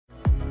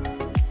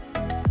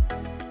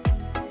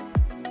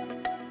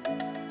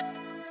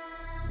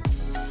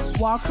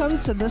Welcome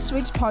to this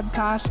week's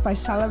podcast by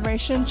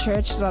Celebration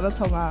Church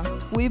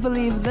Rarotonga. We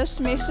believe this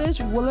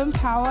message will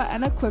empower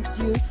and equip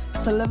you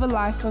to live a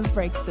life of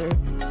breakthrough.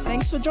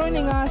 Thanks for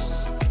joining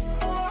us.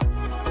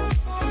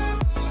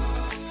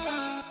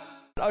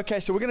 Okay,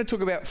 so we're going to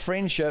talk about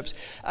friendships.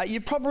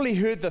 You've probably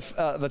heard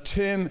the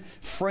term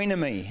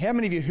frenemy. How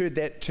many of you heard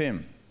that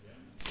term?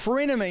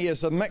 Frenemy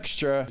is a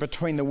mixture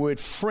between the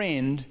word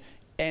friend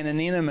and an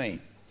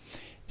enemy.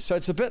 So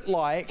it's a bit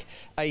like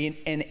an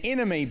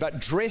enemy,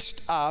 but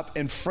dressed up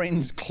in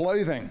friend's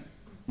clothing,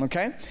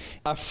 okay?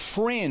 A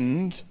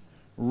friend,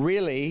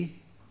 really,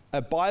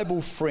 a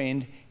Bible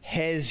friend,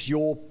 has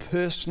your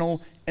personal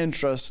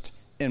interest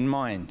in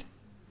mind.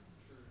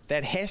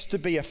 That has to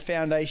be a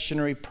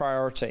foundational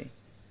priority.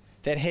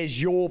 That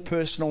has your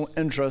personal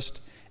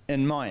interest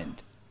in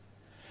mind.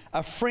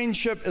 A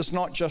friendship is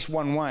not just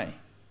one way.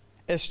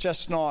 It's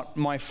just not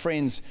my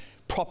friends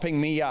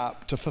propping me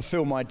up to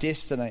fulfill my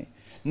destiny.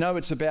 No,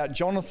 it's about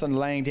Jonathan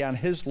laying down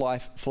his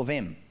life for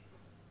them.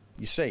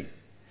 You see,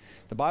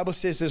 the Bible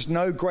says there's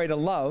no greater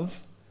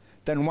love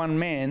than one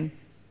man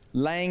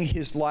laying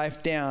his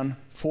life down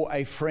for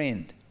a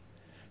friend.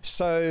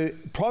 So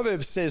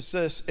Proverbs says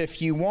this: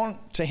 if you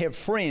want to have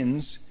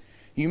friends,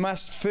 you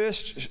must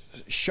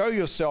first show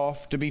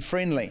yourself to be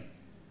friendly.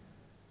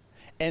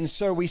 And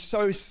so we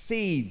sow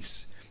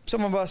seeds.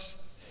 Some of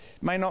us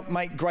may not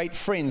make great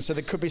friends, so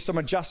there could be some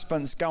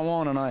adjustments go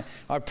on, and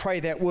I pray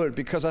that would,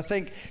 because I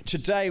think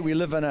today we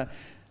live in a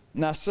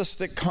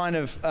narcissistic kind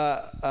of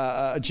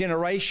a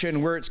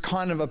generation where it's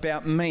kind of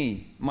about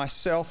me,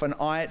 myself and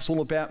I. It's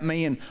all about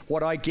me and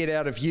what I get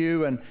out of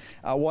you and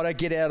what I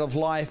get out of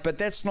life, but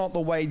that's not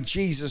the way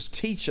Jesus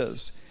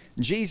teaches.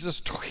 Jesus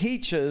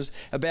teaches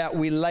about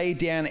we lay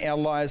down our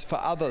lives for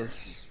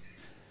others.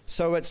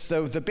 So it's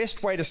the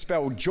best way to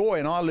spell joy,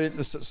 and I learned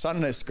this at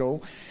Sunday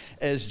school,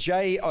 is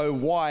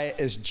J-O-Y,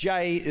 is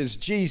J is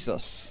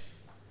Jesus.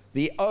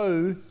 The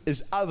O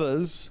is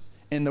others,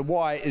 and the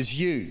Y is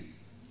you.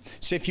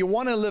 So if you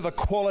want to live a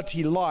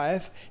quality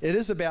life, it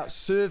is about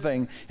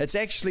serving. It's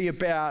actually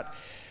about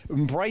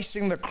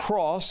embracing the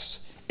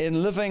cross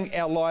and living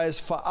our lives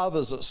for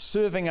others. It's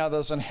serving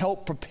others and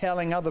help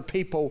propelling other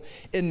people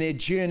in their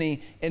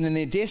journey and in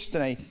their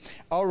destiny.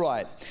 All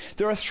right,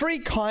 there are three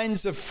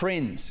kinds of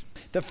friends.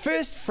 The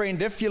first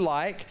friend, if you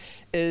like,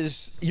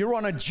 is you're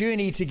on a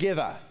journey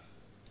together.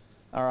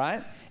 All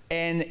right,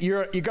 and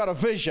you got a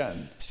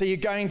vision, so you're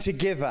going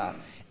together,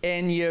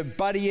 and you're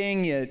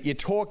buddying, you're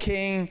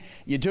talking,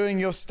 you're doing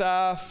your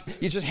stuff,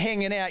 you're just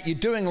hanging out, you're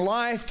doing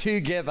life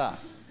together.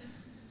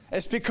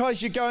 It's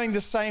because you're going the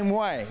same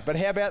way. But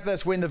how about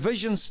this? When the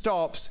vision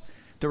stops,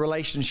 the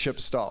relationship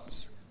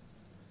stops.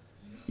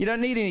 You don't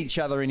need each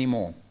other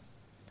anymore.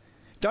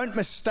 Don't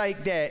mistake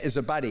that as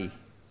a buddy.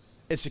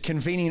 It's a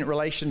convenient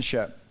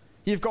relationship.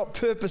 You've got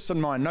purpose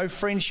in mind. No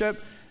friendship,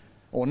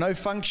 or no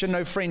function,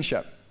 no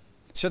friendship.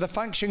 So the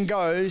function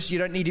goes, you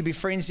don't need to be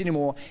friends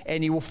anymore,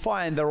 and you will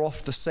find they're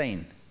off the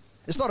scene.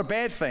 It's not a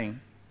bad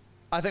thing.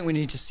 I think we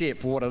need to see it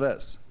for what it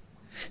is.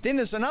 Then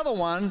there's another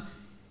one,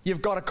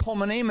 you've got a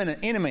common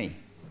enemy,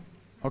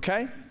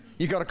 okay?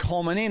 You've got a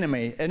common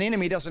enemy. An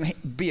enemy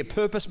doesn't be a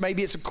purpose,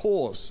 maybe it's a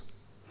cause.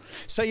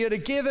 So you're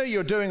together,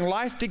 you're doing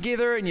life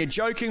together, and you're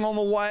joking on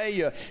the way,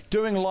 you're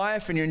doing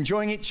life, and you're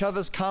enjoying each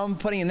other's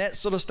company and that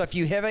sort of stuff.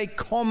 You have a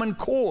common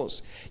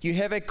cause. You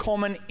have a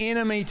common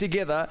enemy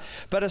together.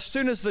 But as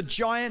soon as the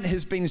giant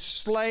has been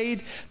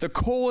slayed, the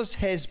cause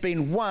has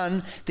been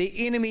won,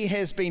 the enemy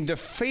has been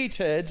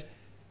defeated,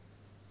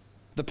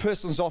 the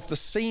person's off the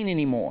scene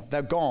anymore.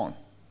 They're gone.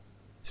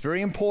 It's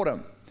very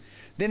important.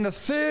 Then the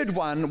third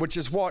one, which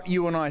is what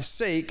you and I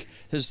seek,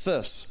 is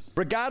this.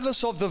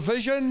 Regardless of the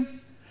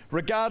vision,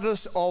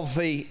 regardless of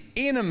the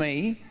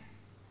enemy,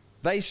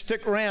 they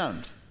stick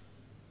around.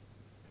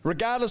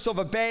 Regardless of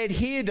a bad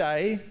hair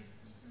day,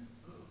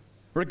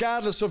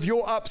 regardless of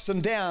your ups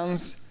and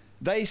downs,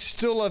 they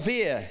still are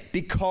there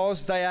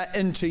because they are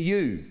into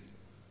you.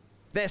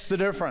 That's the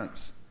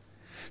difference.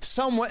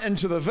 Some were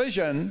into the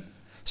vision,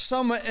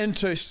 some were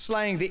into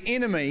slaying the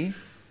enemy,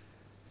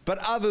 but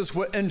others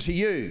were into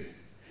you.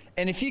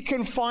 And if you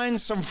can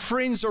find some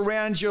friends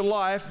around your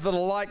life that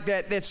are like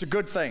that, that's a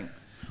good thing.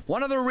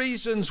 One of the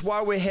reasons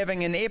why we're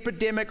having an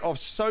epidemic of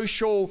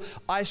social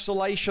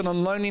isolation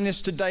and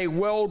loneliness today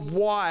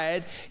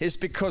worldwide is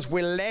because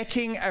we're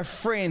lacking a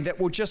friend that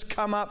will just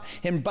come up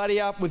and buddy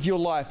up with your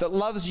life, that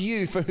loves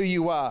you for who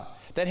you are,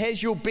 that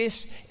has your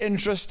best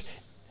interest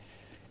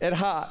at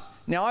heart.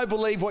 Now, I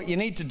believe what you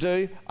need to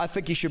do, I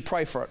think you should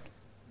pray for it.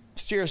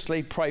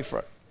 Seriously, pray for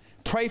it.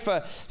 Pray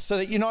for so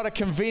that you're not a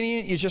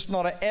convenient, you're just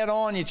not an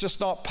add-on, you're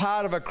just not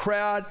part of a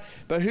crowd.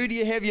 But who do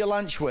you have your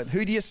lunch with?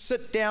 Who do you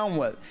sit down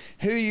with?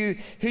 Who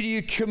do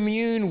you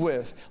commune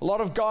with? A lot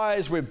of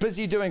guys, we're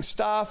busy doing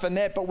stuff and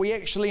that, but we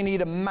actually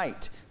need a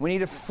mate. We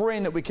need a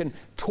friend that we can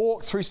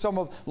talk through some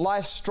of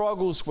life's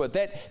struggles with.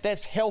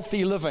 That's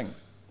healthy living.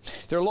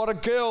 There are a lot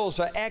of girls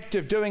who are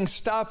active doing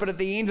stuff, but at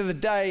the end of the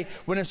day,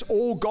 when it's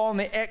all gone,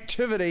 the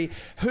activity,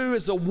 who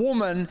as a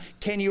woman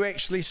can you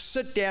actually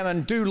sit down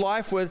and do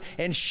life with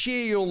and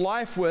share your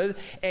life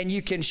with, and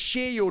you can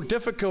share your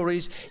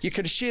difficulties, you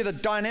can share the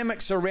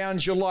dynamics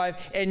around your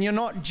life, and you're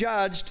not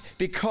judged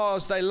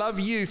because they love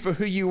you for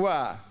who you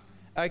are.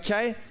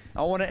 Okay?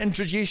 I want to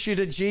introduce you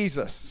to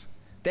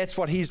Jesus. That's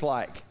what he's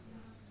like.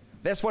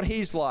 That's what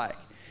he's like.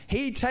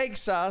 He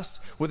takes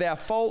us with our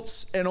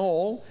faults and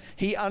all.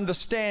 He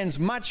understands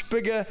much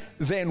bigger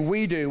than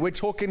we do. We're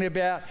talking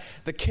about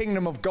the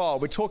kingdom of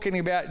God. We're talking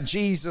about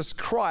Jesus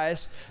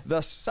Christ,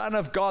 the Son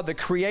of God, the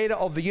creator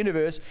of the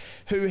universe,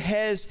 who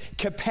has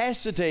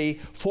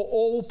capacity for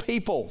all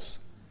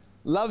peoples.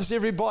 Loves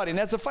everybody. And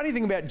that's the funny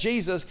thing about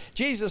Jesus.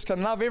 Jesus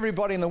can love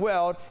everybody in the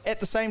world at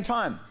the same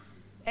time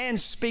and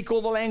speak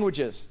all the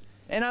languages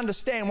and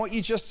understand what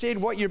you just said,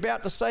 what you're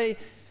about to say,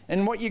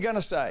 and what you're going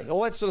to say,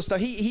 all that sort of stuff.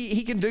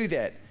 He can do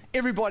that,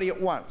 everybody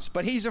at once.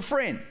 But he's a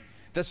friend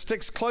that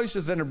sticks closer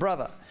than a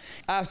brother.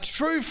 A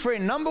true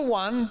friend, number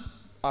one,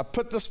 I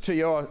put this to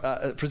you,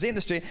 present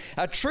this to you.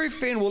 A true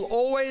friend will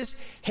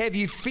always have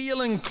you feel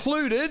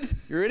included,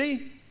 you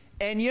ready?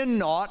 And you're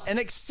not an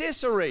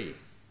accessory.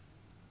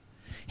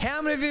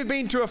 How many of you have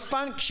been to a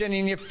function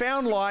and you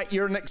found like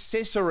you're an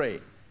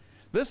accessory?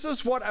 This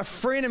is what a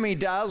frenemy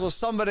does, or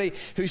somebody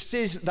who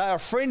says they're a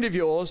friend of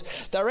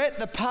yours. They're at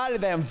the party,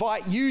 they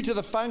invite you to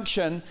the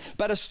function,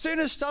 but as soon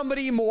as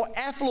somebody more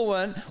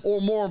affluent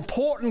or more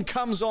important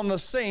comes on the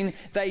scene,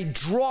 they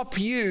drop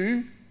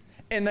you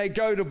and they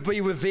go to be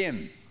with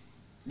them.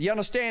 You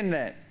understand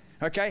that?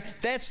 Okay?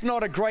 That's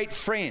not a great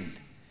friend.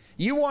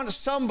 You want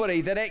somebody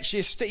that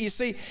actually, you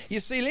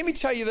see, let me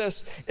tell you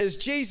this, is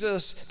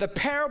Jesus, the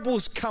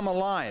parables come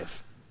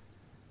alive.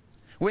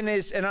 When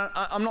there's, and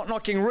I'm not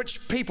knocking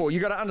rich people,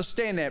 you got to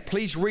understand that.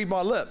 Please read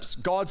my lips.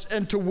 God's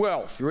into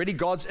wealth. You ready?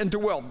 God's into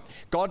wealth.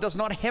 God does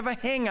not have a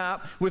hang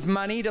up with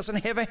money,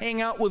 doesn't have a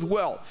hang up with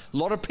wealth. A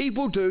lot of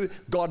people do,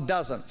 God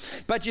doesn't.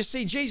 But you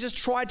see, Jesus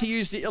tried to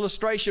use the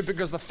illustration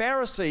because the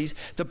Pharisees,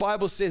 the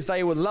Bible says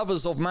they were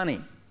lovers of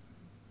money.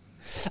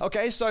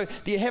 Okay, so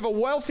you have a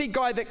wealthy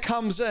guy that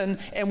comes in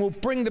and will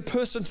bring the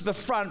person to the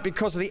front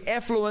because of the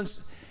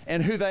affluence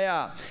and who they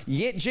are.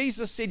 Yet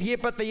Jesus said, yeah,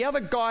 but the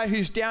other guy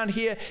who's down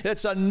here,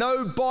 that's a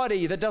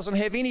nobody, that doesn't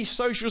have any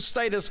social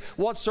status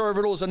whatsoever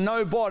at all, is a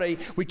nobody,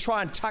 we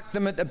try and tuck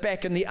them at the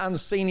back in the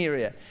unseen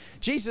area.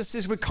 Jesus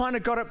says we kind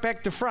of got it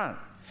back to front.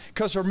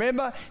 Because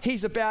remember,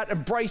 he's about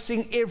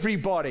embracing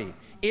everybody.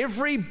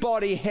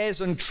 Everybody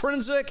has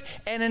intrinsic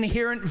and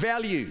inherent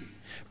value.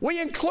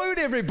 We include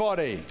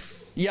everybody.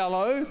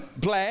 Yellow,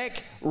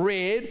 black,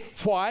 red,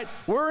 white,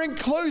 we're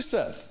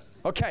inclusive.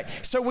 Okay,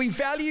 so we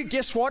value,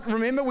 guess what?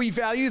 Remember, we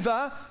value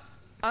the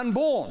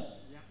unborn.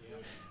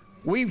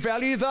 We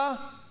value the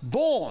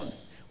born.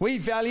 We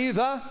value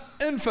the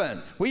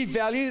infant. We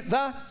value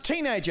the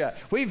teenager.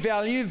 We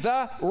value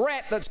the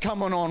rat that's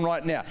coming on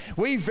right now.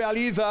 We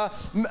value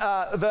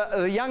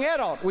the young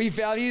adult. We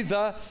value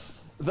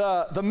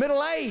the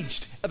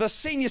middle-aged, the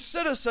senior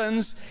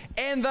citizens,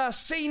 and the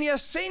senior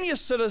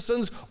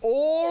citizens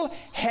all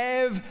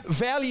have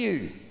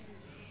value.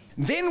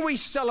 Then we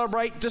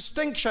celebrate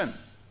distinction.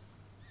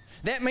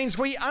 That means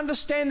we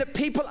understand that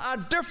people are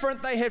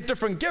different. They have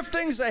different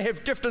giftings. They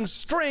have different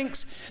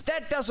strengths.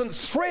 That doesn't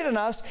threaten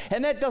us,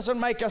 and that doesn't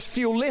make us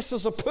feel less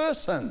as a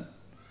person.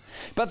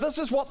 But this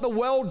is what the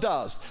world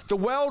does. The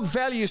world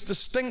values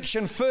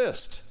distinction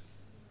first.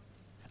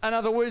 In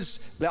other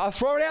words, I'll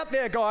throw it out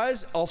there,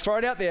 guys. I'll throw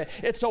it out there.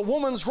 It's a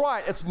woman's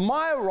right. It's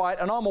my right,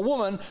 and I'm a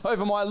woman,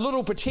 over my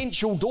little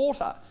potential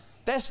daughter.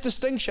 That's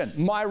distinction.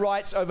 My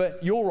rights over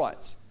your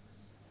rights.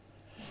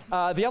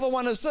 The other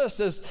one is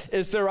this,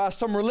 is there are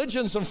some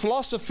religions and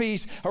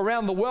philosophies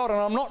around the world, and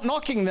I'm not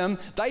knocking them.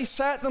 They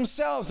say it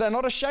themselves. They're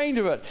not ashamed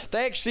of it.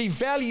 They actually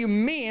value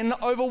men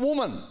over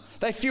women.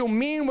 They feel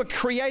men were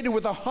created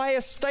with a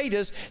higher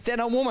status than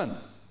a woman.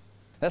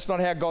 That's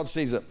not how God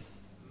sees it.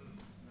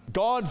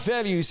 God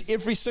values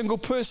every single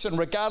person,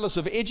 regardless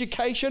of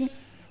education,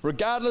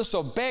 regardless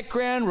of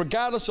background,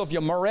 regardless of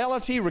your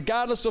morality,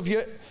 regardless of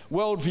your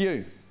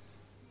worldview.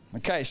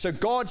 Okay, so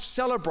God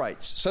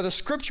celebrates. So the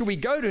scripture we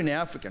go to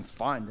now, if we can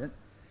find it,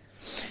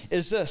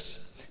 is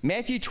this.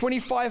 Matthew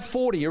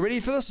 25:40. You ready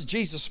for this?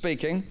 Jesus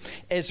speaking.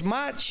 As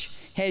much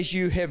as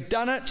you have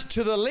done it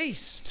to the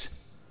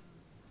least,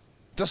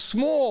 the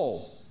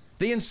small,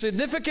 the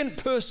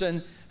insignificant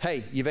person,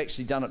 hey, you've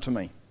actually done it to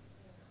me.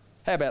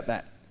 How about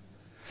that?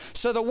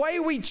 So the way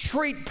we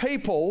treat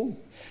people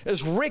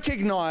is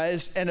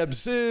recognized and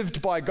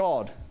observed by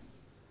God.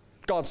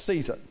 God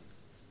sees it.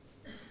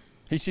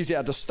 He sees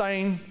our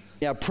disdain,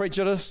 our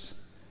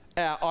prejudice,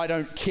 our I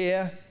don't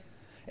care,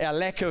 our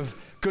lack of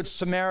good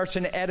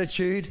Samaritan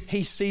attitude.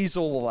 He sees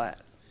all of that.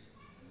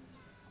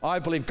 I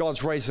believe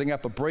God's raising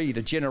up a breed,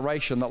 a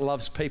generation that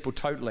loves people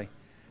totally.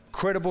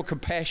 Credible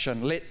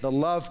compassion. Let the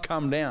love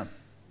come down.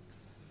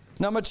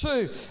 Number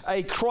 2,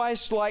 a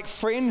Christ-like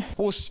friend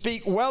will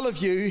speak well of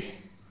you,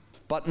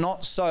 but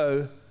not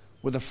so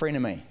with a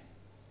frenemy.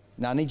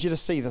 Now I need you to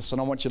see this,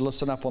 and I want you to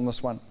listen up on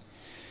this one.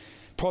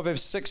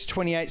 Proverbs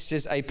 6:28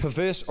 says, a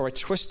perverse or a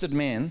twisted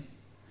man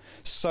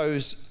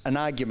sows an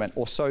argument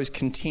or sows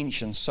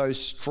contention,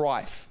 sows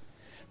strife.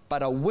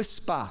 But a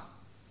whisper,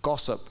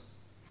 gossip,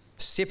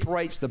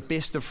 separates the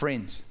best of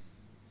friends.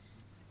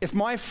 If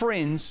my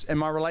friends and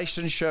my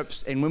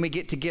relationships, and when we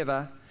get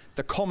together,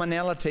 the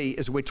commonality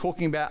is we're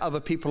talking about other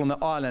people on the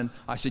island,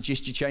 I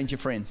suggest you change your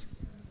friends.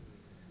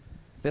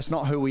 That's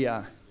not who we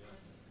are.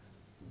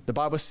 The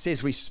Bible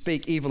says we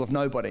speak evil of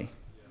nobody.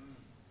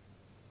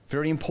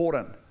 Very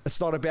important. It's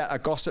not about a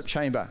gossip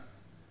chamber.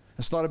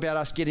 It's not about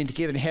us getting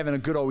together and having a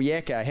good old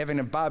yakka, having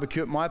a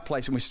barbecue at my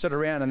place, and we sit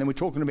around and then we're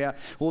talking about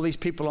all these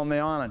people on the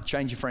island.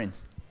 Change your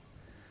friends.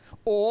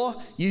 Or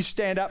you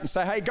stand up and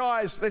say, hey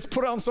guys, let's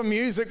put on some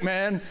music,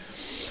 man.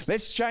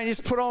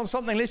 Let's put on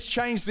something. Let's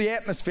change the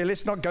atmosphere.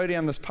 Let's not go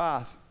down this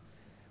path.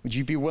 Would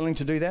you be willing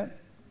to do that?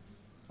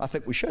 I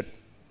think we should.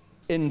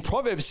 In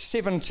Proverbs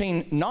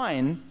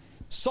 17:9,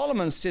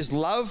 Solomon says,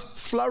 love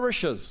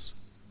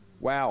flourishes.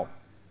 Wow.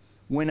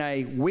 When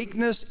a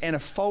weakness and a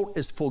fault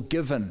is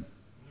forgiven.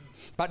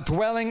 But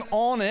dwelling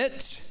on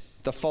it,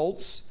 the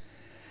faults,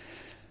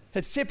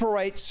 it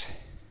separates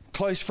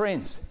close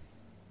friends. Do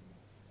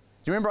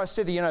you remember I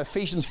said that,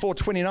 Ephesians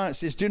 4:29, it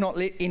says, do not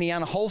let any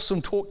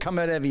unwholesome talk come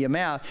out of your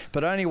mouth,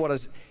 but only what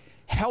is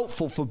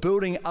helpful for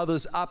building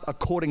others up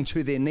according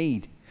to their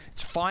need.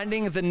 It's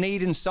finding the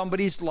need in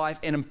somebody's life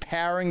and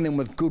empowering them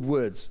with good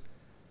words.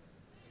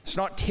 It's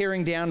not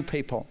tearing down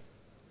people.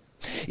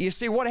 You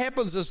see, what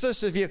happens is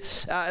this: if you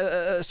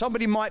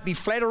somebody might be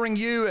flattering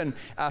you and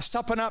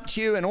supping up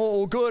to you and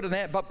all good and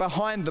that, but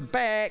behind the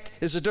back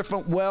is a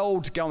different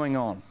world going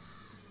on.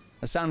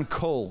 It's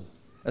uncool.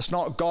 It's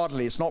not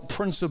godly. It's not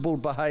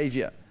principled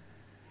behavior.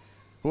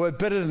 We're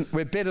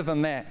better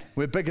than that.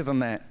 We're bigger than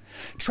that.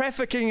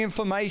 Trafficking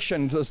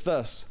information is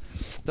this.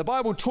 The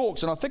Bible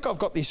talks, and I think I've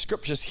got these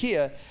scriptures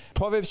here,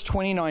 Proverbs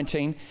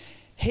 20:19.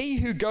 He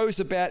who goes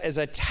about as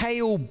a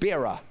tale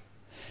bearer.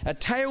 A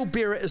tale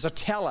bearer is a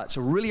teller. It's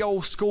a really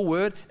old school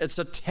word. It's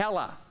a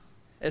teller.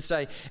 It's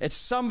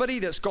somebody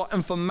that's got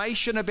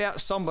information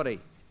about somebody,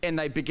 and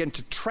they begin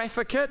to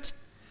traffic it.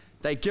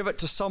 They give it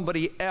to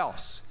somebody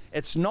else.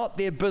 It's not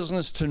their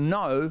business to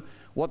know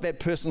what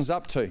that person's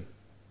up to.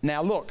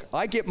 Now look,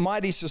 I get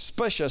mighty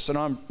suspicious, and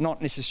I'm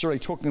not necessarily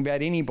talking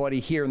about anybody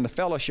here in the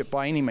fellowship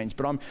by any means,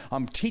 but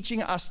I'm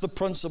teaching us the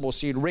principle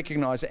so you'd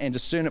recognize it and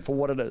discern it for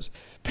what it is.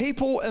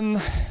 People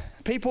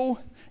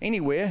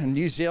anywhere in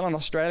New Zealand,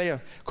 Australia,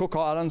 Cook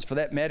Islands for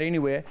that matter,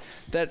 anywhere,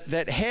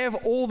 that have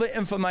all the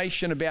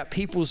information about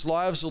people's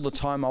lives all the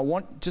time, I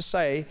want to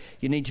say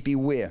you need to be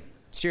aware.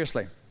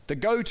 Seriously. The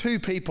go-to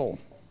people,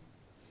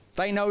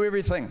 they know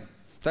everything.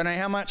 They know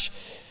how much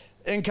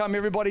income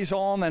everybody's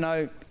on. They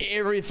know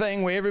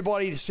everything, where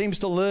everybody seems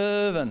to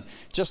live, and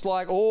just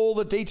like all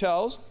the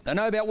details. They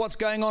know about what's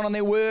going on in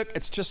their work.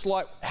 It's just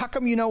like, how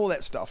come you know all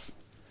that stuff?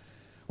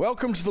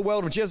 Welcome to the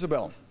world of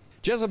Jezebel.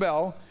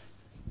 Jezebel,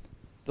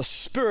 the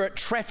spirit,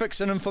 traffics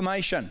in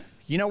information.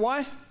 You know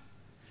why?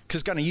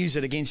 Because it's going to use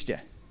it against you.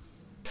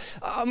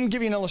 I'm going to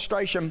give you an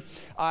illustration.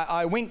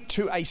 I went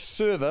to a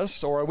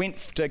service, or I went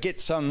to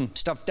get some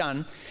stuff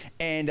done,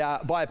 and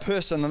by a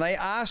person, and they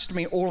asked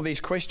me all of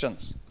these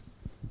questions.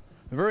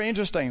 Very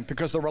interesting,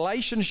 because the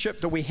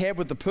relationship that we have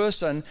with the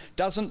person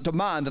doesn't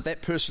demand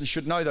that person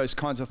should know those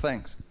kinds of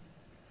things.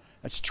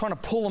 It's trying to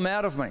pull them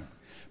out of me.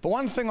 But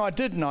one thing I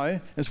did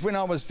know is when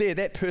I was there,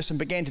 that person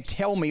began to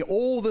tell me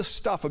all this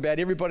stuff about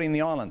everybody in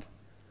the island.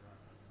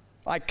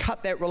 I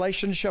cut that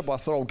relationship. I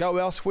thought I'll go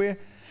elsewhere,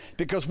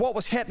 because what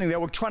was happening, they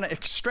were trying to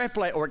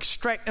extrapolate or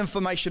extract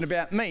information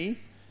about me.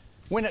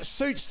 When it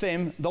suits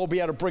them, they'll be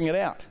able to bring it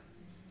out.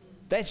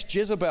 That's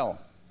Jezebel.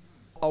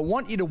 I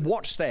want you to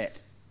watch that.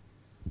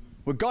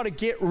 We've got to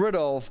get rid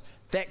of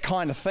that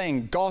kind of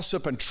thing,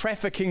 gossip and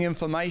trafficking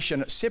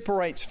information. It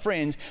separates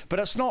friends, but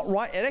it's not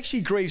right. It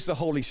actually grieves the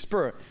Holy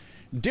Spirit.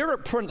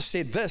 Derek Prince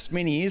said this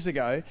many years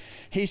ago.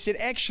 He said,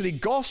 actually,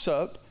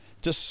 gossip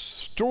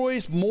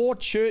destroys more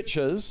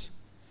churches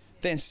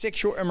than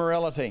sexual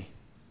immorality.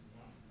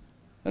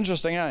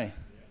 Interesting, eh?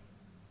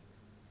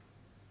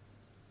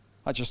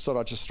 I just thought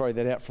I'd just throw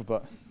that out for a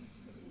bit.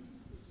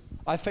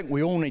 I think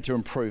we all need to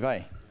improve,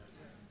 eh?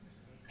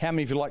 How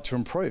many of you like to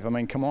improve? I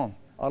mean, come on.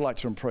 I'd like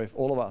to improve,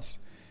 all of us.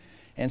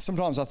 And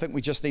sometimes I think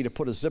we just need to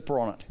put a zipper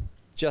on it.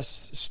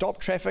 Just stop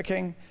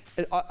trafficking.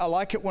 I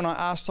like it when I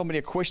ask somebody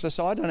a question, they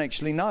say, I don't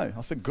actually know.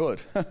 I think,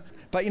 good.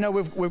 But,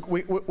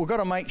 we've got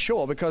to make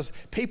sure, because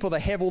people, they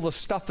have all the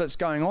stuff that's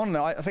going on.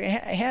 I think,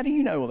 how do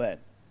you know all that?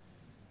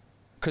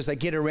 Because they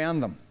get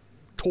around them,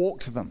 talk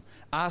to them,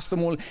 ask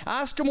them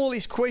all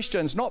these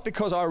questions, not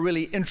because I'm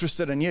really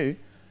interested in you.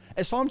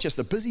 It's I'm just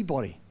a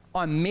busybody.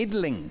 I'm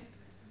meddling.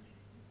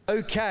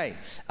 Okay.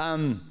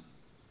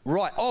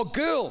 Right. Oh,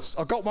 girls,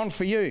 I've got one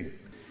for you.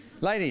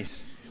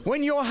 Ladies,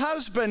 when your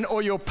husband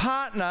or your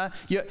partner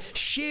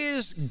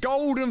shares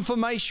gold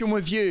information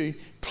with you,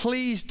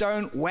 please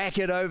don't whack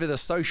it over the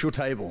social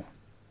table.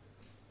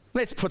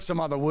 Let's put some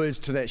other words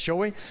to that, shall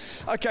we?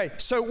 Okay,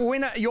 so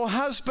when your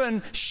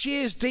husband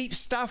shares deep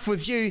stuff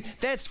with you,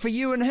 that's for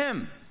you and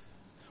him.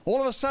 All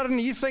of a sudden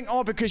you think,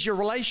 oh, because you're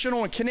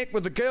relational and connect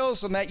with the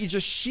girls and that, you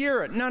just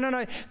share it. No.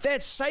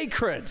 That's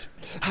sacred.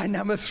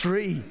 Number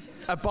 3,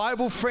 a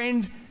Bible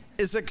friend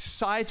is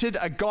excited.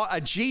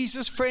 A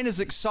Jesus friend is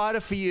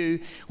excited for you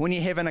when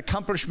you have an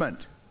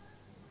accomplishment.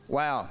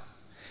 Wow.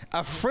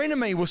 A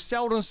frenemy will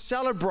seldom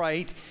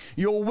celebrate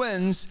your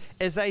wins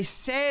as they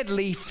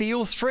sadly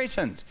feel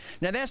threatened.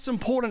 Now that's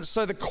important.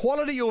 So the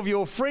quality of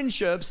your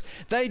friendships,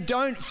 they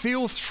don't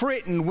feel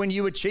threatened when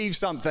you achieve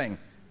something.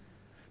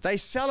 They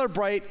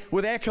celebrate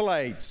with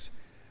accolades.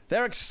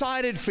 They're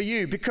excited for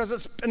you because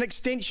it's an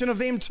extension of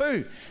them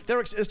too.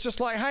 It's just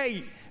like,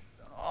 hey,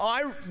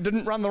 I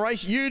didn't run the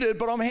race, you did,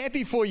 but I'm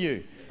happy for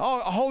you.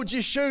 Oh, I hold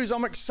your shoes,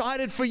 I'm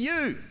excited for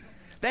you.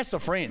 That's a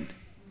friend.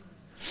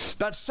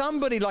 But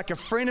somebody like a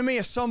frenemy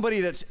or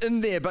somebody that's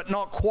in there but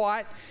not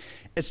quite,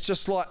 it's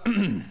just like,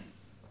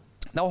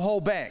 they'll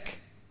hold back.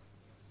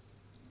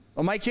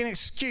 Or make an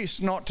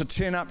excuse not to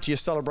turn up to your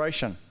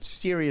celebration.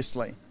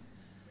 Seriously.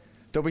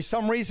 There'll be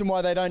some reason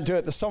why they don't do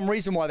it. There's some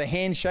reason why the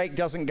handshake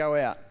doesn't go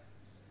out.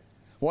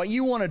 What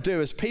you want to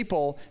do is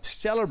people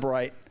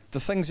celebrate the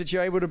things that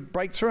you're able to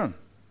break through in.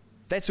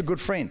 That's a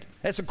good friend.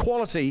 That's a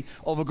quality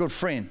of a good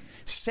friend.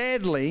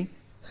 Sadly,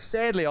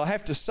 I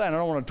have to say, and I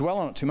don't want to dwell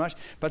on it too much,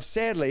 but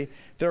sadly,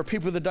 there are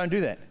people that don't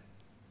do that.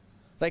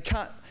 They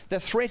can't, they're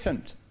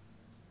threatened.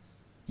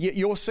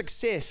 Your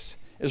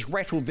success has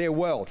rattled their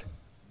world.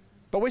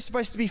 But we're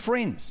supposed to be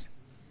friends.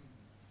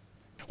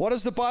 What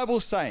does the Bible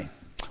say?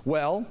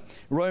 Well,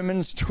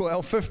 Romans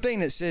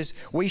 12:15, it says,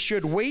 we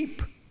should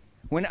weep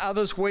when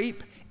others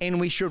weep, and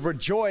we should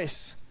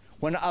rejoice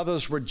when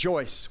others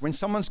rejoice. When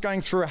someone's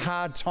going through a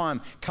hard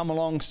time, come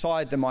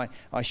alongside them. I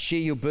share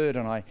your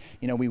burden.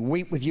 We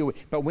weep with you.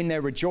 But when they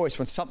rejoice,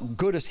 when something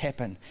good has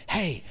happened,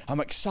 hey, I'm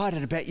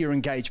excited about your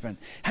engagement.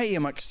 Hey,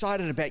 I'm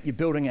excited about you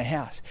building a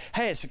house.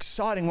 Hey, it's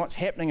exciting what's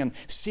happening and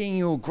seeing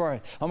you all grow.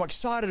 I'm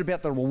excited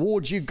about the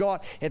rewards you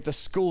got at the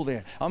school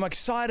there. I'm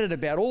excited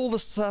about all the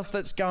stuff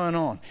that's going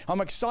on. I'm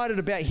excited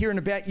about hearing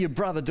about your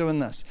brother doing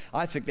this.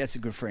 I think that's a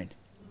good friend.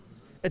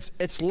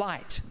 It's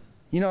light.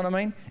 You know what I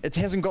mean? It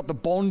hasn't got the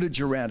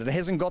bondage around it. It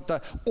hasn't got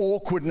the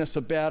awkwardness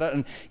about it.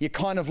 And you're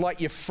kind of like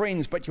your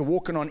friends, but you're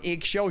walking on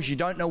eggshells. You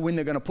don't know when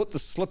they're going to put the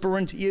slipper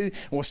into you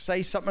or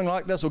say something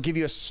like this or give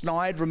you a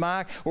snide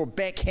remark or a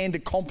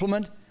backhanded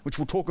compliment, which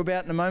we'll talk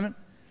about in a moment.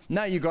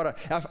 No, you got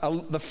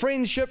to. The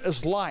friendship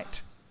is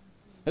light.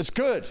 It's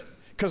good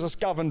because it's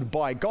governed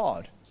by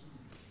God.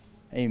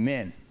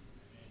 Amen.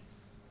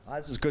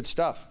 This is good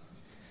stuff.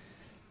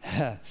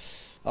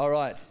 All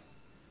right.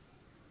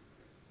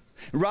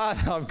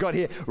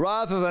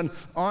 Rather than,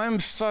 I'm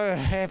so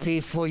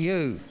happy for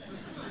you.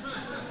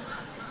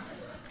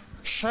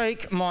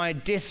 Shake my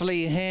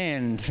deathly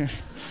hand.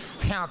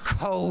 How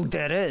cold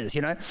that is,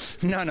 you know.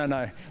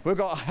 No. We've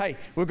got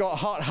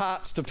hot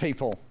hearts to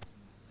people.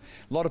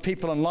 A lot of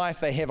people in life,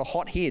 they have a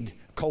hot head,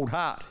 cold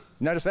heart.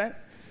 Notice that?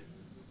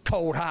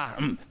 Cold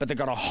heart, but they've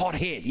got a hot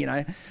head, you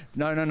know.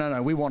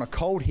 No. We want a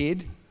cold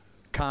head,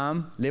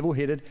 calm,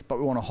 level-headed, but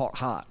we want a hot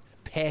heart.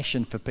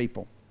 Passion for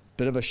people.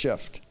 Bit of a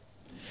shift.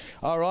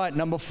 All right,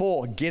 number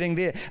 4, getting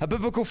there. A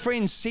biblical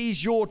friend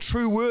sees your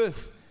true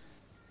worth.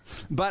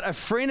 But a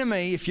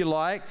frenemy, if you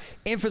like,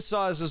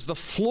 emphasizes the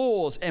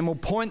flaws and will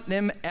point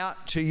them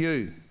out to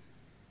you.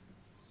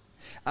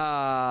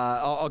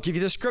 I'll give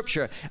you the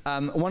scripture.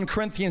 1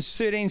 Corinthians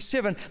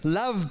 13:7,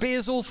 love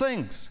bears all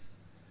things.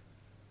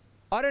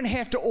 I don't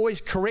have to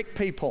always correct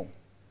people.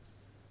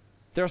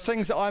 There are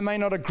things that I may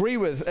not agree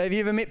with. Have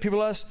you ever met people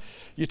like this?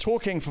 You're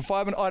talking for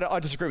 5 minutes, I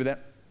disagree with that.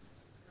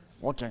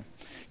 Okay.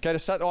 Go to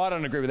say, I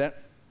don't agree with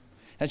that.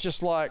 It's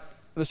just like,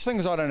 there's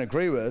things I don't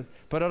agree with,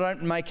 but I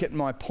don't make it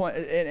my point,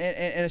 and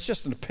it's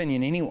just an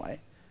opinion anyway.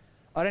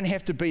 I don't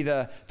have to be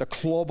the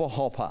clobber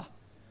hopper,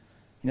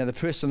 the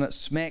person that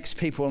smacks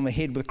people on the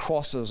head with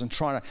crosses and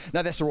trying to,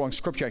 no, that's the wrong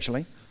scripture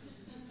actually.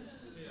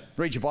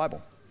 Read your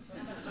Bible.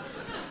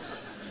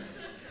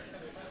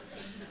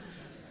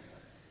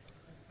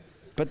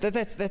 But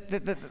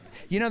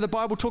the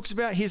Bible talks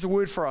about, here's a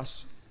word for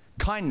us,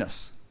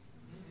 kindness,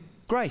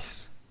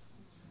 grace.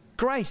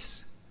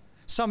 Grace.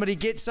 Somebody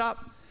gets up,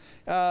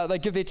 they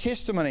give their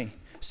testimony.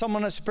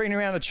 Someone that's been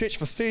around the church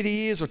for 30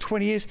 years or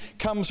 20 years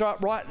comes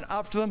up right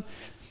after them.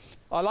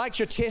 I liked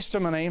your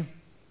testimony.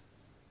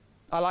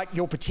 I like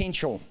your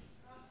potential.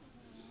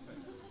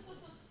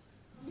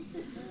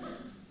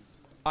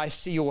 I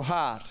see your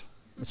heart.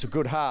 It's a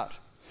good heart.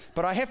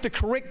 But I have to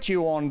correct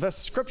you on this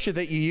scripture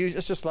that you use.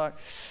 It's just like,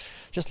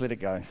 just let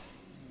it go.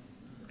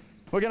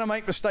 We're going to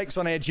make mistakes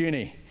on our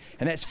journey.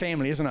 And that's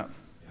family, isn't it?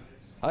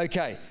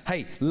 Okay,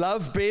 hey,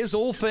 love bears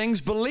all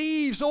things,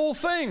 believes all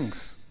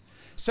things.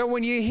 So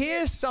when you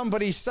hear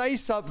somebody say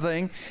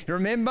something,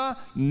 remember,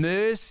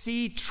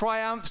 mercy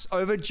triumphs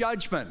over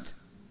judgment.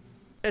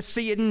 It's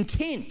the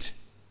intent.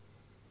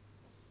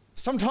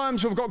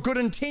 Sometimes we've got good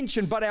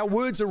intention, but our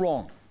words are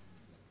wrong.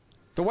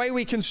 The way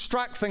we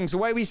construct things, the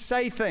way we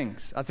say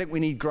things, I think we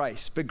need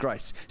grace, big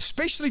grace.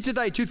 Especially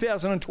today,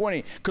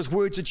 2020, because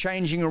words are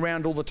changing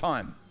around all the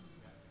time.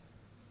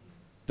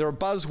 There are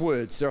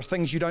buzzwords. There are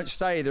things you don't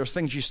say. There are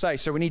things you say.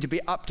 So we need to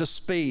be up to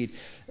speed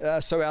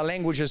so our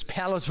language is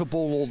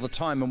palatable all the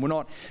time and we're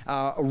not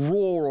raw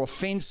or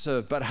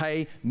offensive. But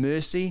hey,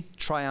 mercy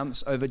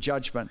triumphs over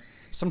judgment.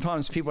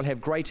 Sometimes people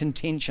have great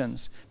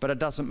intentions, but it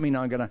doesn't mean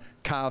I'm going to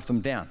carve them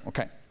down.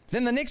 Okay.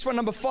 Then the next one,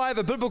 number 5,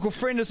 a biblical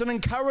friend is an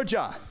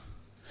encourager,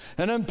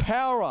 an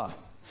empowerer.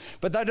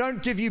 But they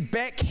don't give you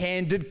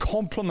backhanded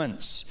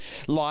compliments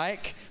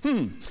like,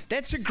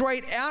 that's a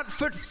great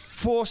outfit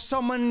for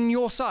someone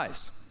your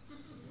size.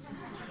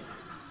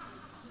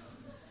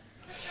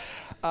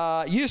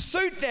 You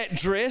suit that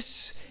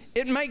dress,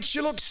 it makes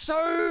you look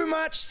so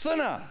much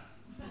thinner.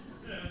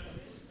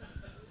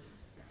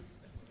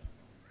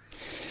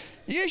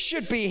 You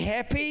should be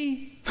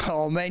happy.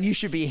 Oh man, you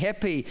should be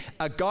happy.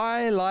 A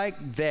guy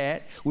like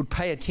that would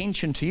pay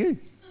attention to you.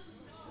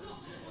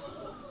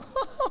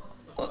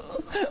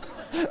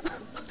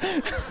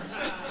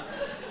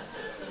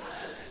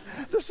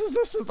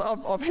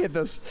 I've had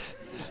this.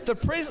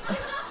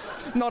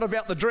 Not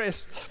about the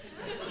dress.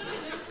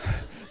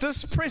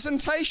 This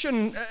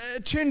presentation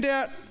turned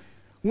out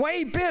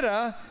way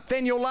better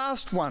than your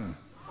last one.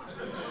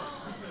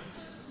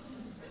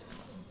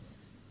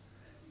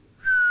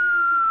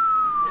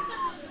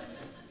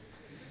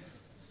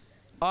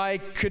 I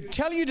could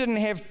tell you didn't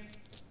have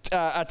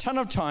a ton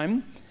of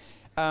time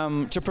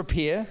to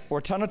prepare, or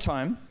a ton of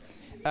time,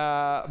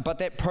 but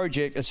that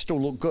project has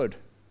still looked good.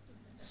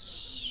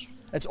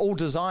 It's all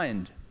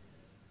designed.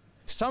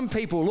 Some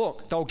people,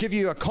 look, they'll give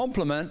you a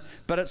compliment,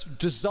 but it's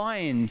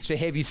designed to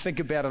have you think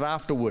about it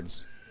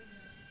afterwards.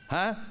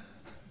 Huh?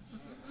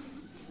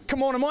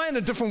 Come on, am I in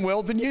a different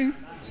world than you?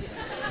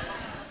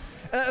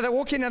 They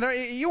walk in and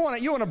you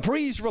want a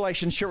breeze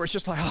relationship where it's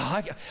just like,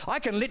 I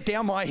can let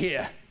down my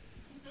hair.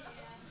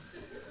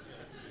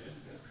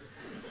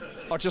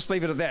 I'll just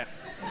leave it at that.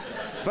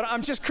 But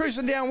I'm just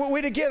cruising down.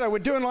 We're together. We're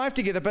doing life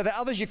together. But the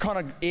others, you're kind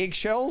of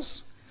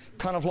eggshells.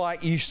 Kind of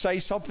like you say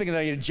something and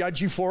they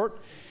judge you for it.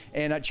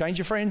 And change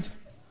your friends.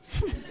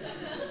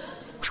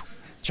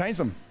 Change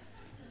them.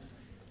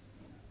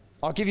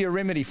 I'll give you a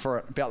remedy for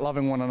it about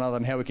loving one another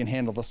and how we can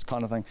handle this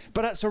kind of thing.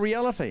 But it's a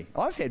reality.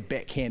 I've had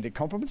backhanded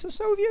compliments and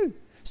so have you.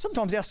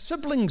 Sometimes our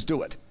siblings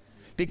do it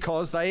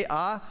because they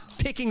are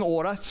pecking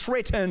order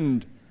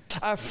threatened.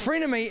 A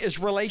frenemy is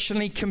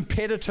relationally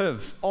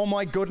competitive. Oh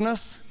my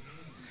goodness.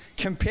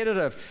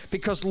 Competitive.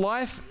 Because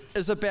life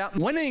is about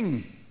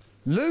winning,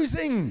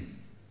 losing,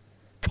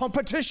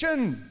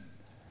 competition,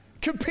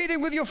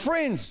 competing with your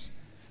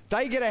friends.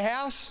 They get a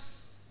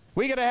house,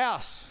 we get a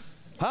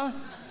house. Huh?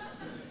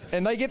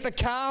 And they get the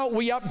car,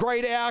 we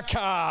upgrade our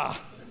car.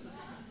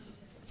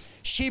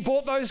 She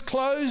bought those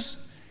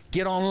clothes.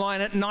 Get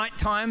online at night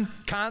time,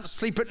 can't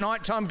sleep at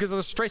night time because of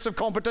the stress of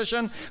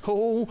competition.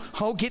 Oh,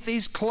 I'll get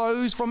these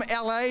clothes from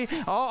LA.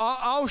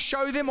 I'll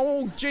show them.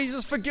 Oh,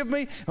 Jesus, forgive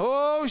me.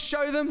 Oh,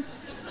 show them.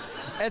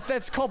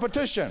 That's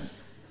competition.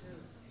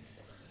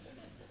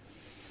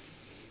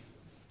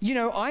 You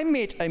know, I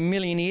met a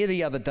millionaire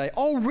the other day.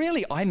 Oh,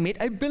 really? I met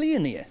a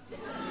billionaire.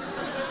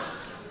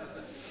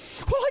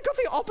 Well, I got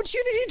the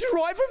opportunity to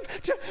drive him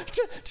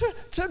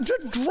to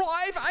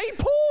drive a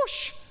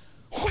Porsche.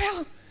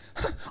 Wow.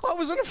 I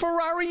was in a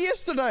Ferrari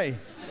yesterday.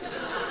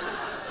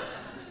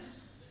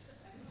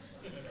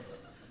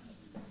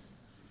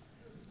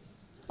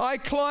 I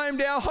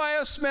climbed our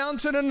highest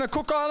mountain in the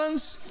Cook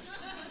Islands.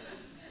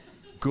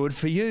 Good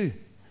for you.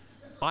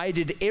 I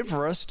did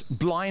Everest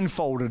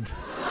blindfolded.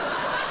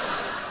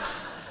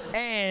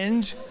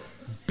 And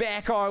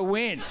back I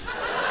went.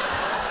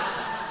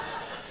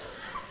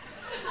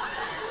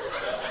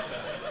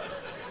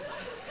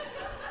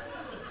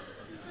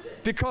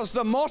 Because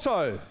the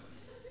motto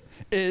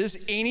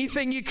is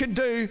anything you can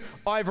do,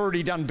 I've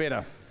already done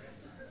better.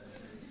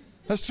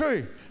 That's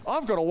true.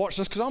 I've got to watch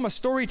this because I'm a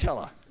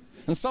storyteller.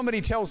 And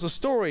somebody tells a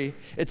story,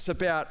 it's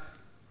about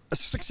a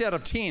 6 out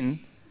of 10,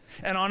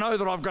 and I know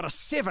that I've got a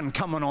 7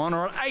 coming on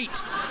or an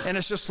 8. And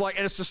it's just like,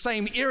 and it's the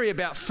same area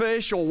about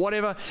fish or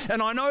whatever.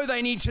 And I know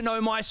they need to know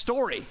my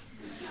story.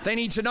 They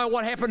need to know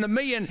what happened to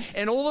me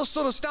and all this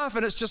sort of stuff.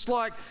 And it's just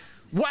like,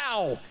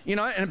 wow,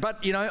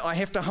 but I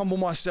have to humble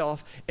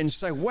myself and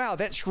say, wow,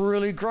 that's a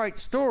really great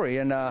story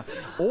and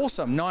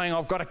awesome, knowing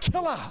I've got a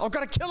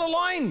killer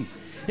line.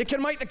 It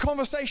can make the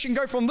conversation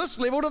go from this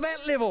level to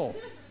that level.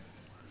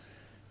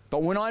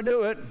 But when I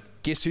do it,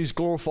 guess who's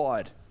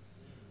glorified?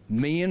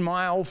 Me and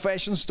my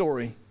old-fashioned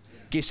story.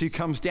 Guess who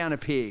comes down a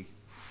peg?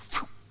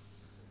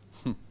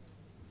 We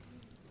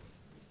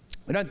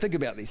don't think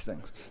about these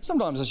things.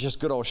 Sometimes it's just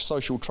good old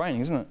social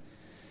training, isn't it?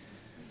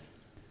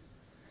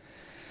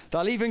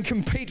 They'll even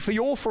compete for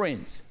your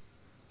friends.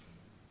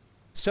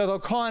 So they'll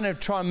kind of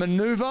try and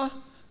maneuver,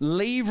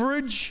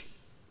 leverage.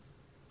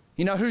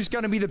 You know who's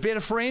going to be the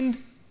better friend?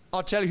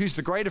 I'll tell you who's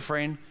the greater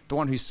friend, the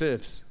one who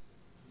serves.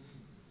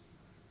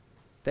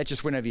 That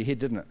just went over your head,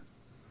 didn't it?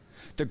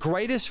 The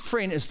greatest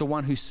friend is the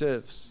one who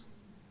serves.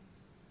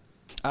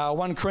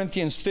 1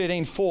 Corinthians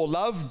 13:4,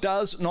 love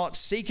does not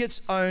seek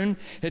its own,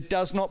 it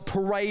does not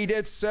parade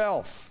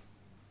itself.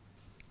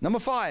 Number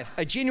 5,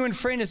 a genuine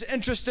friend is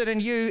interested in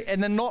you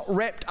and they're not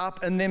wrapped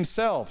up in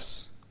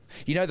themselves.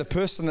 You know the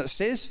person that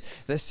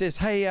says,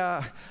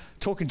 hey,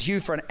 talking to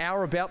you for an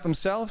hour about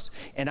themselves,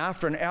 and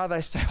after an hour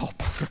they say,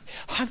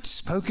 I've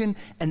spoken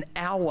an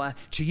hour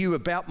to you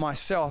about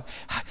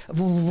myself.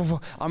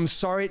 I'm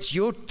sorry, it's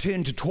your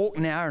turn to talk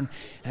now,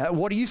 and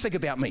what do you think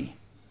about me?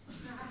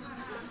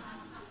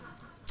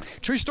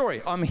 True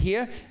story. I'm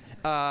here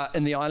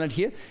in the island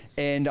here,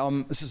 and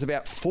this is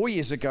about 4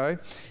 years ago.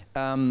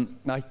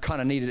 I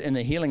kind of needed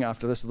inner healing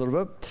after this a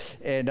little bit,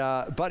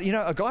 but you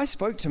know, a guy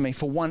spoke to me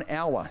for 1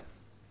 hour.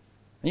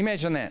 Can you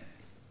imagine that?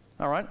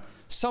 All right.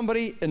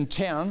 Somebody in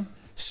town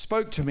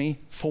spoke to me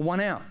for 1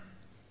 hour.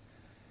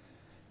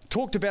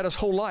 Talked about his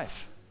whole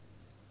life.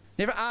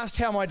 Never asked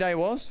how my day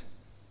was.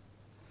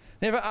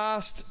 Never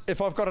asked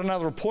if I've got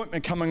another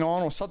appointment coming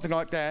on or something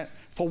like that.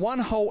 For 1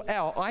 whole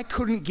hour, I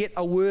couldn't get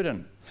a word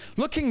in.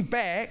 Looking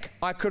back,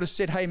 I could have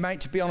said, hey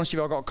mate, to be honest with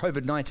you, I got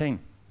COVID-19.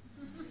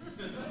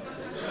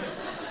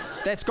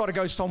 That's got to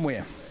go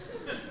somewhere.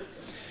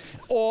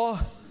 Or,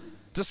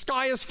 the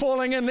sky is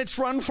falling in, let's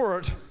run for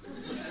it.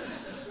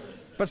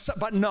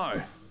 But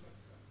no,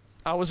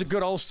 I was a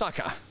good old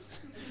sucker.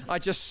 I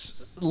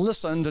just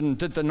listened and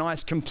did the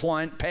nice,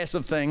 compliant,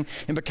 passive thing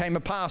and became a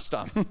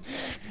pastor.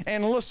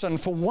 And listened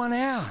for 1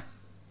 hour.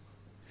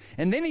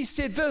 And then he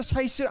said this,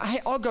 he said, hey,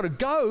 I've got to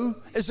go,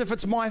 as if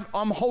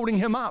I'm holding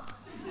him up.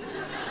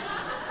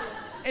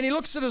 And he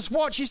looks at his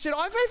watch, he said,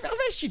 I've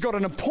actually got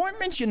an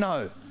appointment, you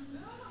know.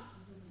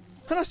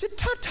 And I said,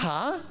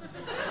 ta-ta,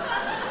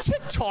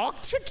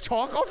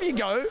 tick-tock, off you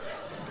go.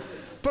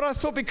 But I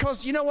thought,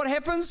 because you know what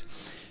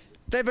happens?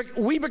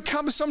 We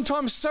become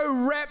sometimes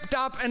so wrapped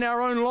up in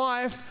our own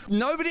life,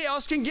 nobody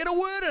else can get a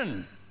word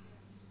in.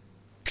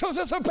 Because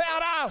it's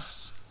about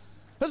us.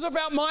 It's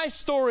about my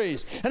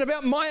stories and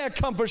about my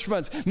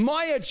accomplishments,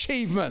 my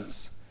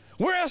achievements.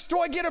 Where else do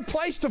I get a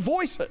place to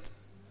voice it?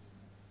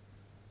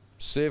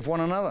 Serve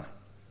one another.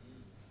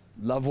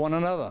 Love one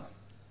another.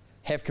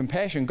 Have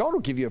compassion. God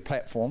will give you a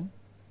platform.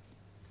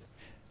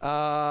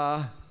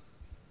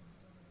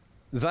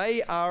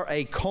 They are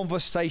a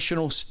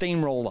conversational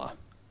steamroller.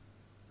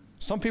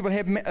 Some people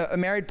have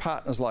married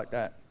partners like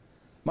that.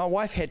 My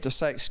wife had to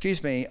say,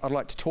 excuse me, I'd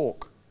like to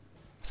talk.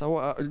 So,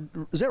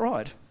 is that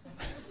right?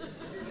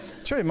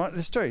 It's true,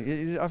 it's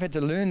true. I've had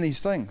to learn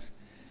these things.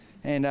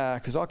 And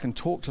because I can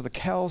talk till the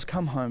cows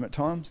come home at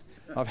times.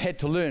 I've had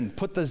to learn,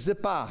 put the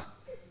zipper.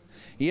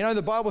 You know,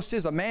 the Bible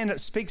says a man that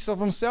speaks of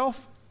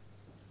himself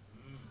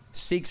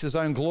seeks his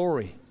own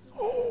glory.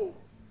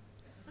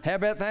 How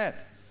about that?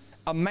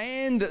 A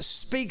man that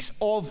speaks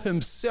of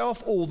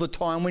himself all the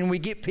time. When we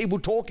get people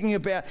talking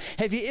about,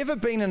 have you ever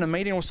been in a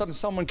meeting, all of a sudden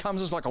someone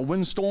comes, it's like a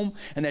windstorm,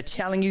 and they're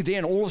telling you there,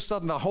 and all of a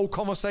sudden the whole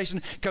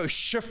conversation goes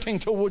shifting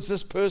towards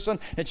this person.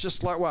 It's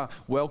just like, wow,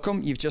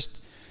 welcome, you've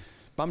just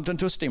bumped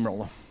into a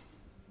steamroller.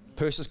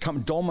 Person's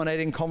come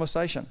dominating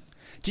conversation.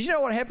 Did you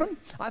know what happened?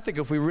 I think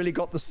if we really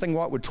got this thing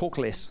right, we'd talk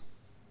less.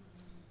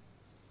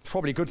 It's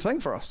probably a good thing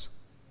for us.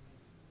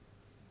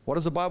 What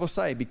does the Bible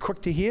say? Be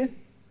quick to hear,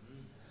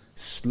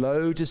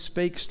 slow to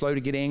speak, slow to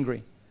get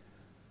angry.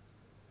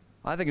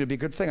 I think it'd be a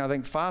good thing. I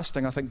think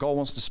fasting, I think God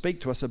wants to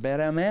speak to us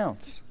about our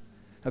mouths,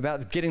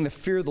 about getting the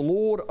fear of the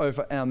Lord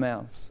over our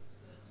mouths.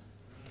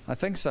 I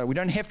think so. We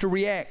don't have to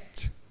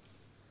react.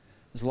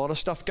 There's a lot of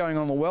stuff going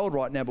on in the world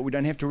right now, but we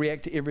don't have to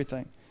react to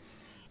everything.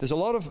 There's a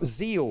lot of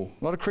zeal.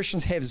 A lot of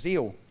Christians have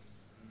zeal.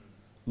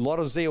 A lot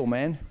of zeal,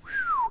 man.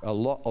 A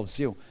lot of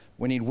zeal.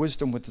 We need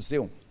wisdom with the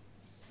zeal.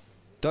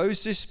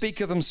 Those who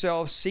speak of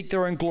themselves seek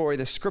their own glory.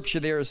 The scripture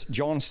there is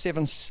John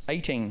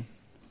 7:18.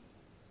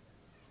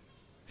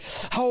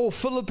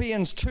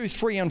 Philippians 2,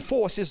 3, and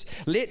 4 says,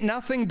 let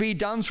nothing be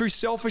done through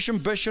selfish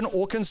ambition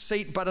or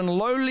conceit, but in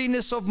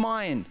lowliness of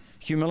mind,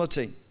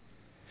 humility.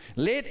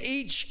 Let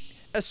each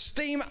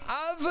esteem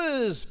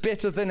others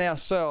better than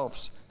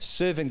ourselves,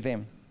 serving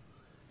them.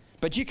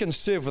 But you can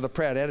serve with a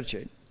proud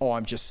attitude. Oh,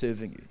 I'm just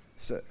serving you,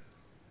 sir.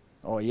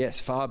 Oh,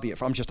 yes, far be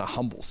it. I'm just a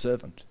humble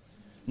servant.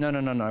 No.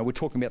 We're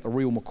talking about the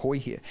real McCoy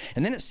here.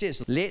 And then it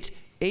says, let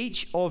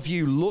each of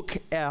you look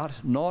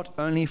out not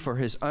only for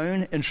his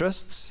own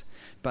interests,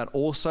 but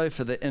also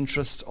for the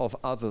interests of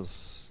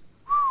others.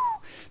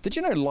 Did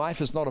you know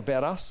life is not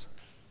about us?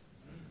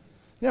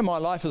 You know, my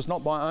life is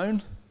not my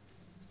own.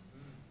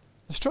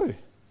 It's true.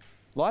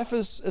 Life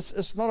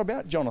it's not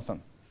about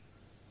Jonathan.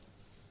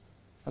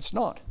 It's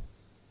not.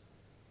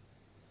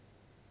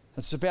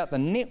 It's about the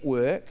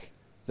network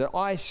that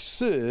I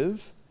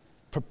serve,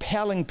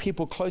 propelling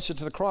people closer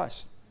to the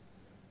Christ.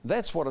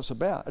 That's what it's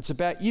about. It's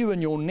about you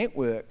and your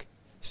network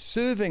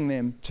serving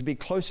them to be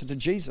closer to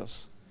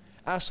Jesus.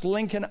 Us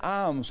linking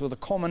arms with a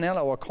common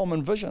ally or a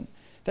common vision.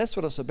 That's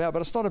what it's about. But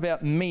it's not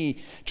about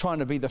me trying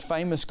to be the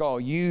famous guy or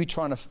you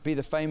trying to be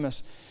the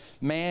famous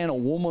man or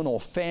woman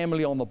or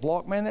family on the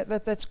block. Man,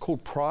 that's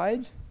called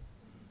pride.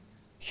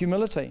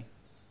 Humility.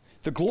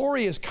 The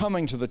glory is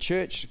coming to the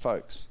church,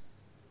 folks.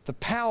 The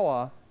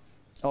power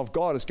of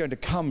God is going to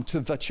come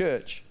to the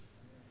church.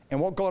 And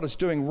what God is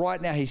doing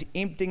right now, He's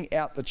emptying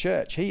out the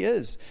church. He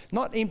is.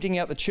 Not emptying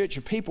out the church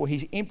of people.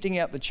 He's emptying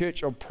out the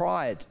church of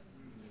pride,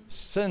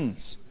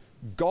 sins,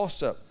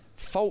 gossip,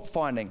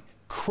 fault-finding,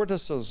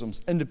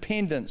 criticisms,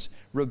 independence,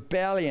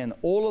 rebellion,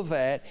 all of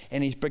that.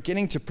 And He's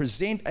beginning to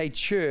present a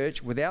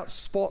church without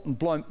spot and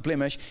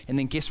blemish. And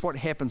then guess what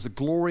happens? The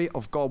glory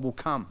of God will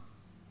come.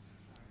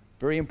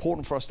 Very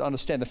important for us to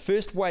understand. The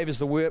first wave is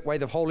the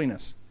wave of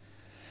holiness.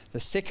 The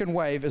second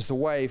wave is the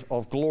wave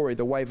of glory,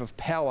 the wave of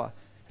power.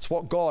 It's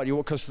what God,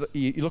 because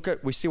you look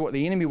at, we see what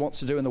the enemy wants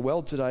to do in the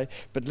world today,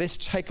 but let's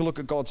take a look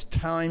at God's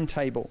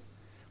timetable,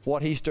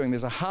 what He's doing.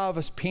 There's a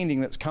harvest pending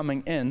that's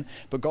coming in,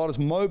 but God is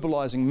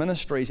mobilizing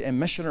ministries and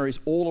missionaries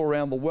all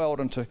around the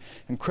world into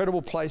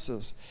incredible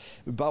places.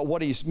 But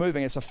what He's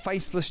moving, it's a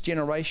faceless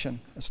generation.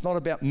 It's not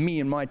about me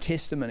and my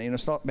testimony, and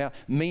it's not about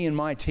me and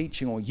my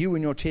teaching or you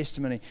and your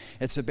testimony.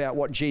 It's about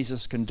what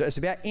Jesus can do. It's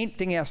about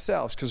emptying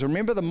ourselves, because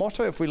remember the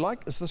motto, if we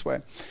like, is this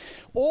way.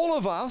 All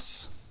of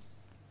us,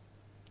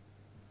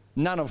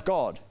 none of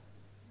God.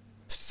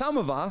 Some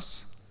of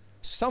us,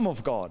 some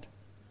of God.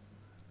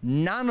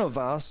 None of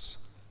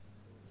us,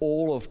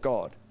 all of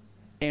God.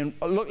 And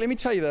look, let me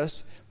tell you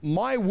this.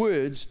 My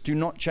words do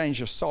not change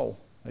your soul.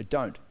 They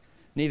don't.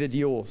 Neither do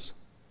yours.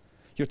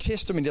 Your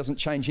testimony doesn't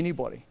change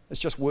anybody. It's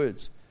just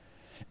words.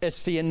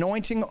 It's the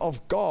anointing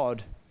of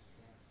God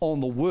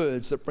on the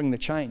words that bring the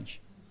change.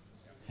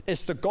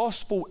 It's the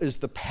gospel is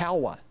the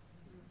power.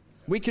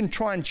 We can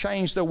try and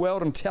change the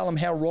world and tell them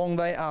how wrong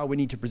they are. We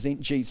need to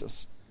present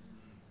Jesus.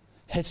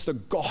 It's the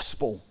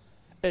gospel.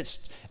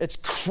 It's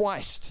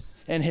Christ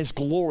and His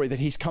glory that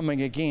He's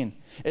coming again.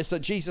 It's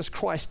that Jesus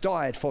Christ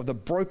died for the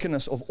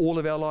brokenness of all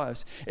of our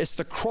lives. It's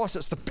the cross.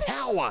 It's the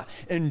power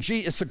in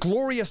Jesus. It's the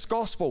glorious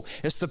gospel.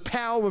 It's the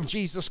power of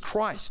Jesus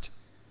Christ.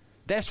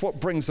 That's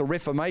what brings the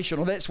reformation,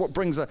 or that's what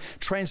brings a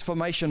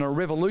transformation, a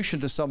revolution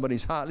to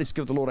somebody's heart. Let's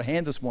give the Lord a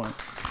hand this morning.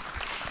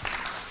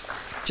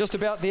 Just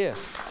about there.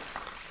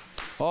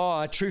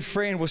 Oh, a true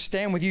friend will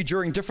stand with you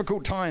during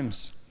difficult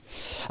times.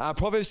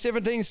 Proverbs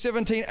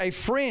 17:17, a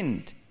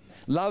friend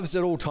loves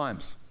at all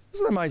times.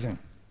 Isn't that amazing?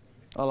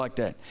 I like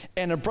that.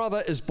 And a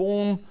brother is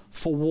born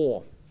for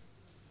war,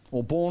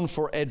 or born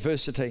for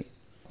adversity.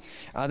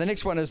 The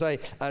next one is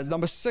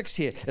number 6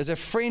 here, is a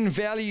friend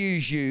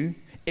values you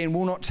and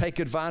will not take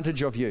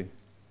advantage of you.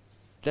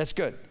 That's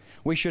good.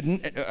 We should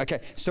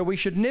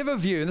never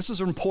view, and this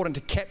is important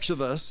to capture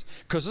this,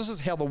 because this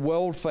is how the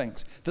world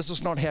thinks. This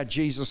is not how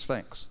Jesus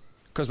thinks,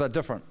 because they're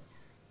different.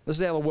 This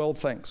is how the world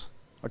thinks,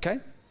 okay?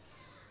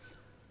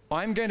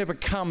 I'm going to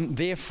become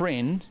their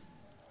friend.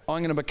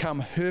 I'm going to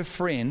become her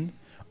friend.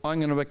 I'm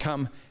going to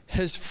become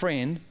his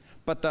friend.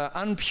 But the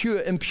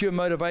impure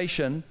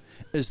motivation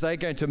is they're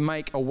going to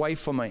make a way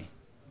for me.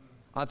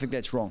 I think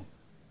that's wrong.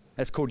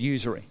 That's called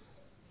usury.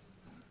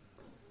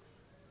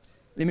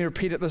 Let me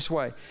repeat it this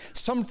way.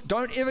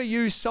 Don't ever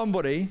use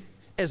somebody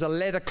as a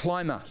ladder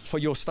climber for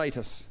your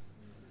status.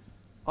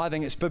 I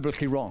think it's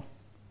biblically wrong.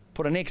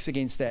 Put an X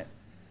against that.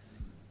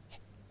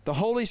 The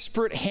Holy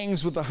Spirit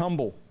hangs with the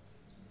humble.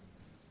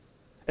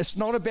 It's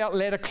not about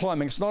ladder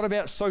climbing. It's not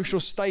about social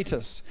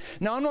status.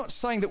 Now, I'm not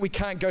saying that we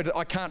can't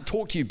I can't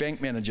talk to you, bank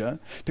manager,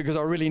 because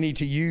I really need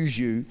to use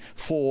you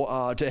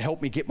to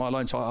help me get my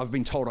loan. So I've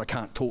been told I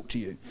can't talk to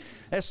you.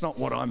 That's not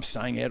what I'm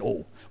saying at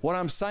all. What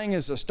I'm saying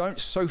is this: don't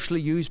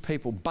socially use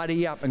people,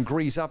 buddy up and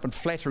grease up and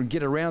flatter and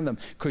get around them,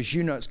 because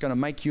you know it's going to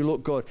make you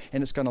look good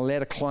and it's going to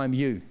ladder climb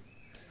you.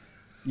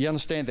 You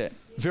understand that?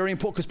 Very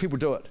important, because people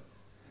do it.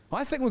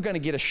 I think we're going to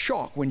get a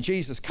shock when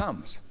Jesus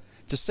comes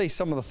to see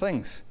some of the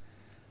things.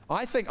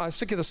 I was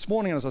thinking this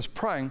morning as I was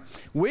praying,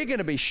 we're going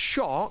to be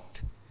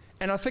shocked.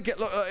 And I think,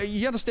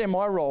 you understand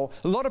my role.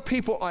 A lot of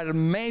people, I'd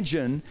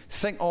imagine,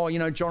 think,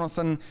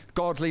 Jonathan,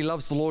 godly,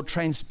 loves the Lord,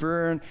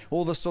 transparent,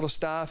 all this sort of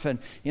stuff. And,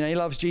 he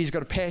loves Jesus,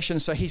 got a passion,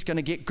 so he's going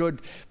to get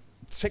good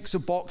ticks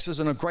of boxes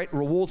and a great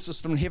reward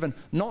system in heaven.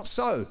 Not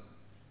so.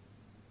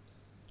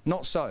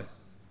 Not so.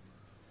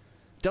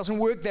 Doesn't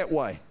work that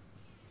way.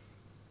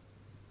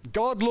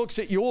 God looks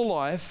at your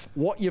life,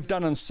 what you've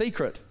done in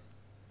secret.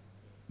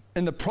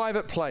 In the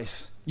private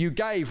place, you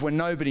gave when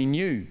nobody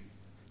knew.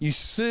 You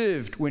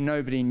served when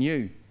nobody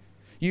knew.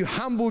 You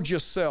humbled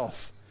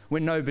yourself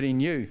when nobody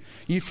knew.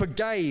 You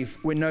forgave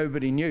when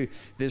nobody knew.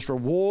 There's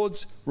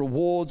rewards,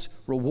 rewards,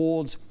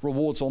 rewards,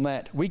 rewards on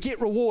that. We get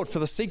reward for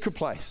the secret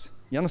place.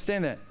 You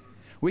understand that?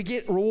 We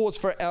get rewards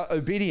for our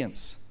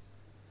obedience.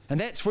 And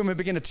that's when we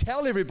begin to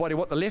tell everybody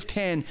what the left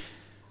hand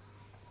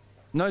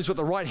knows what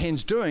the right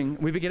hand's doing.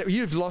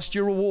 You've lost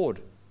your reward.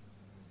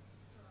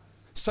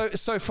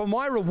 So for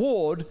my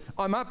reward,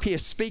 I'm up here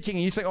speaking,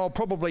 and you think,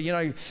 probably,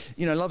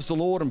 loves the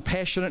Lord and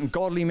passionate and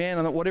godly man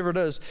and whatever it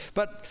is.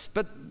 But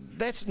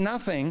that's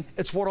nothing.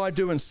 It's what I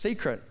do in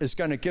secret is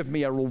going to give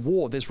me a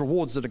reward. There's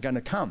rewards that are going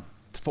to come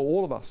for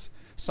all of us.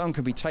 Some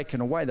can be taken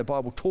away. The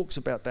Bible talks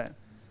about that.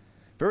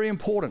 Very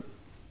important.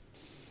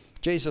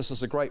 Jesus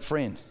is a great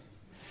friend.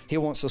 He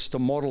wants us to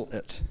model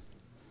it.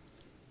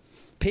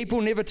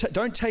 People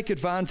don't take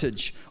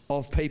advantage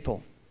of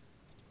people.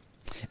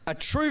 A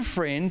true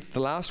friend, the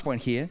last one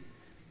here,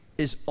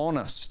 is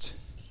honest.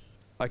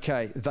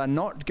 Okay, they're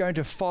not going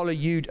to follow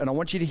you, and I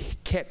want you to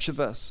capture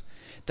this.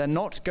 They're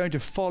not going to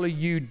follow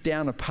you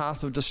down a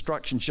path of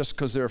destruction just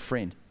because they're a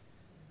friend.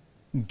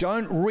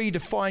 Don't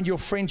redefine your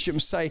friendship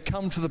and say,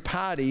 come to the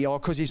party, or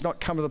because he's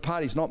not come to the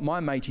party, he's not my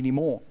mate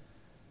anymore.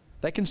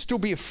 They can still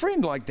be a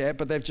friend like that,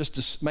 but they're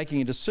just making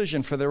a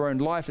decision for their own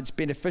life. It's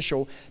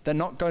beneficial. They're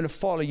not going to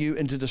follow you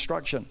into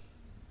destruction.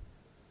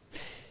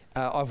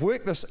 I've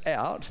worked this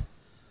out.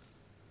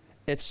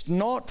 It's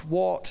not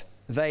what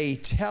they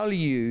tell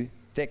you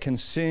that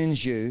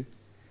concerns you.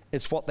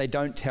 It's what they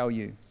don't tell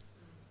you.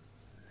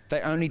 They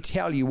only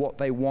tell you what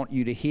they want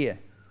you to hear.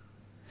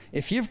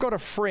 If you've got a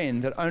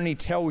friend that only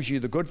tells you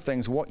the good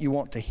things, what you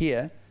want to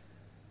hear,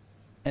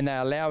 and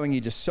they're allowing you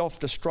to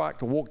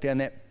self-destruct or walk down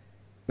that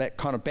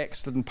kind of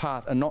backslidden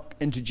path and not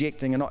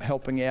interjecting and not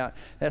helping out,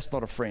 that's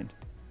not a friend.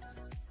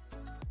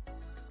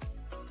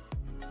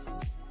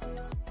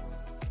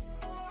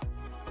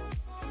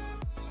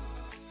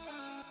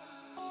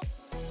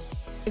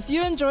 If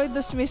you enjoyed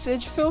this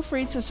message, feel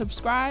free to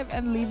subscribe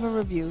and leave a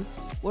review.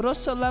 We'd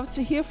also love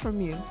to hear from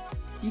you.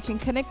 You can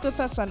connect with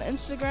us on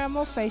Instagram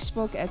or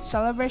Facebook at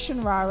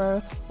Celebration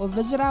Raro, or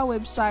visit our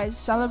website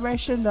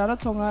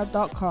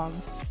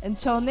celebrationrarotonga.com.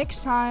 Until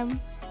next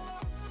time.